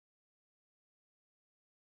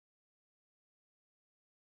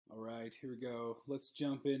All right, here we go. Let's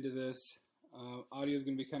jump into this. Audio is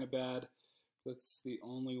going to be kind of bad. That's the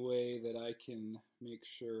only way that I can make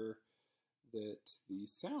sure that the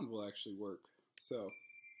sound will actually work. So,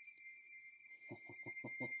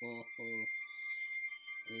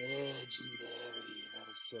 legendary. That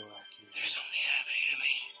is so accurate. There's something happening to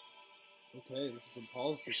me. Okay, this is from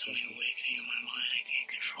Paul's There's perspective. something awakening in my mind. I can't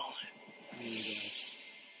control it. Here we go.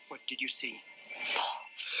 What did you see?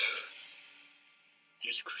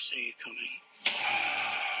 There's a crusade coming.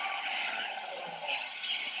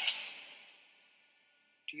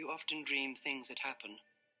 Do you often dream things that happen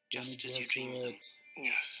just as you dream them?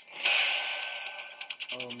 Yes.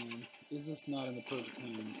 Oh man, is this not in the perfect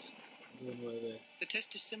hands? The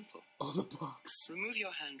test is simple. Oh, the box. Remove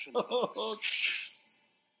your hand from the box,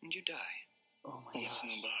 and you die. Oh my What's gosh. in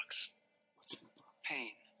the box? What's in the box?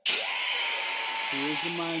 Pain. Here's the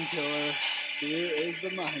mind killer. Here is the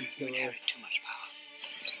mind You killer. inherit too much power.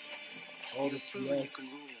 Oh, You've this proven yes. you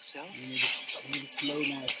can rule yourself. We need a slow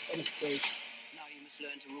knife. Penetrate. Now you must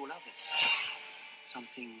learn to rule others.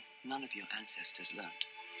 Something none of your ancestors learned.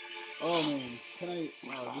 Oh man, can I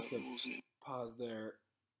My just father a rules in pause there?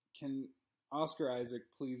 Can Oscar Isaac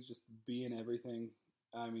please just be in everything?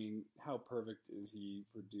 I mean, how perfect is he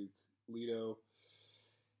for Duke Leto?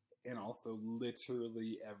 And also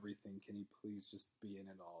literally everything. Can he please just be in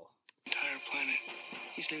it all? the entire planet.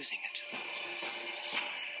 He's losing it.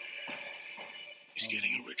 He's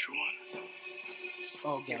getting a richer one.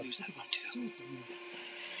 Oh You gosh, lose look that at the one too. suits. I mean,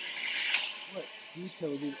 what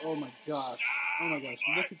details? Oh my gosh. Oh my gosh,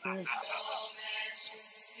 look at this.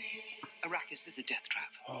 Arrakis is a death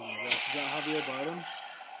trap. Oh my gosh, is that Javier Bardem?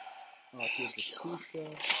 Oh, dude, Batista.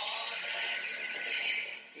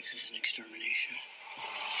 This is an extermination.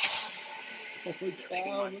 Holy They're taking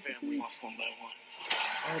cow, my look at family these. off one by one.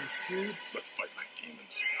 Oh, the suits. Let's fight like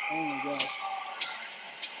demons. Oh my gosh.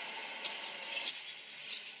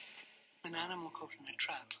 An animal caught in a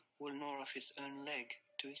trap will gnaw off its own leg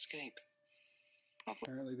to escape.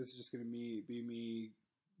 Apparently this is just going to be me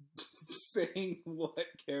saying what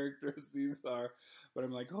characters these are. But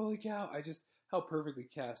I'm like, holy cow, how perfectly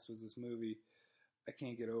cast was this movie. I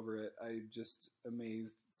can't get over it. I'm just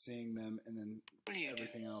amazed seeing them and then What are you doing?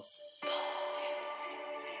 everything else. I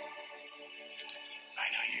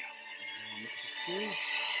know you. And look at the suits.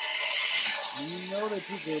 You know they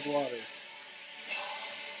preserve water.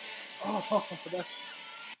 Oh,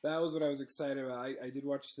 that was what I was excited about. I did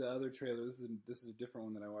watch the other trailer. This is a different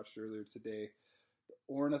one that I watched earlier today. The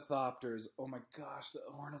ornithopters. Oh my gosh, the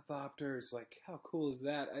ornithopters. Like, how cool is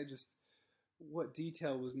that? What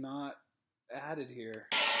detail was not added here?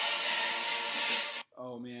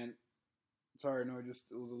 Oh man. Sorry, no, it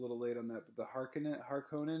was a little late on that. But the Harkonnen.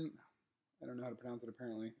 I don't know how to pronounce it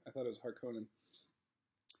apparently. I thought it was Harkonnen.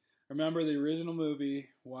 Remember the original movie,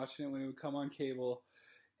 watching it when it would come on cable,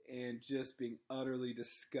 and just being utterly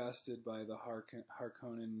disgusted by the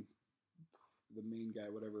Harkonnen, the main guy,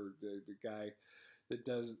 whatever, the guy that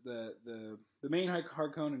does the main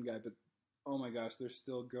Harkonnen guy. But oh my gosh, they're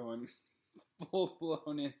still going full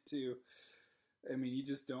blown into. I mean, you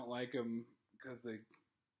just don't like them because they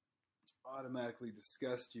automatically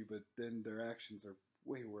disgust you, but then their actions are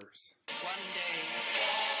way worse. One day,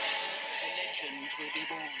 a legend will be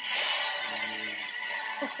born.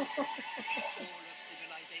 All of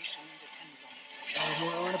civilization depends on it. Oh,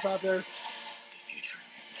 more ornithopters. The future.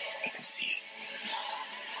 I can see it.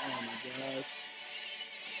 Oh my gosh.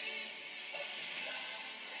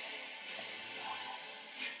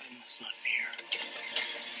 I must not fear.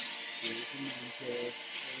 Here's the main killer.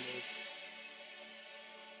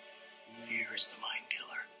 Fear is the mind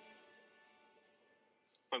killer.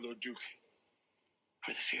 My Lord Duke.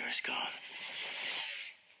 Where the fear is gone,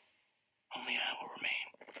 only I will remain.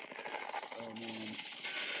 Oh man.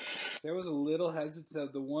 So I was a little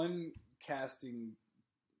hesitant. The one casting,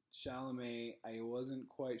 Chalamet, I wasn't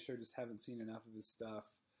quite sure. Just haven't seen enough of his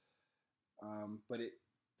stuff. But it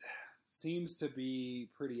seems to be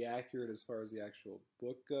pretty accurate as far as the actual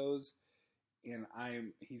book goes. And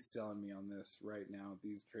he's selling me on this right now.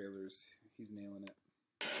 These trailers, he's nailing it.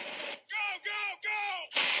 Go, go, go!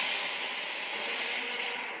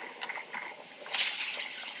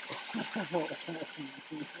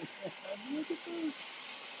 Look at this.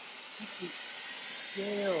 Just the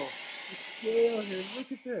scale. The scale here. Look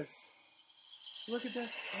at this. Look at that.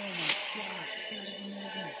 Oh my gosh. That is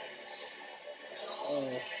amazing. Oh.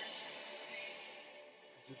 I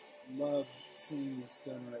just love seeing this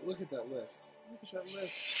done right. Look at that list. Look at that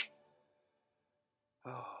list.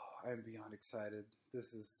 Oh, I'm beyond excited.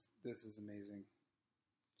 This is amazing.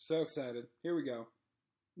 So excited. Here we go.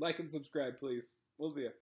 Like and subscribe, please. We'll see you.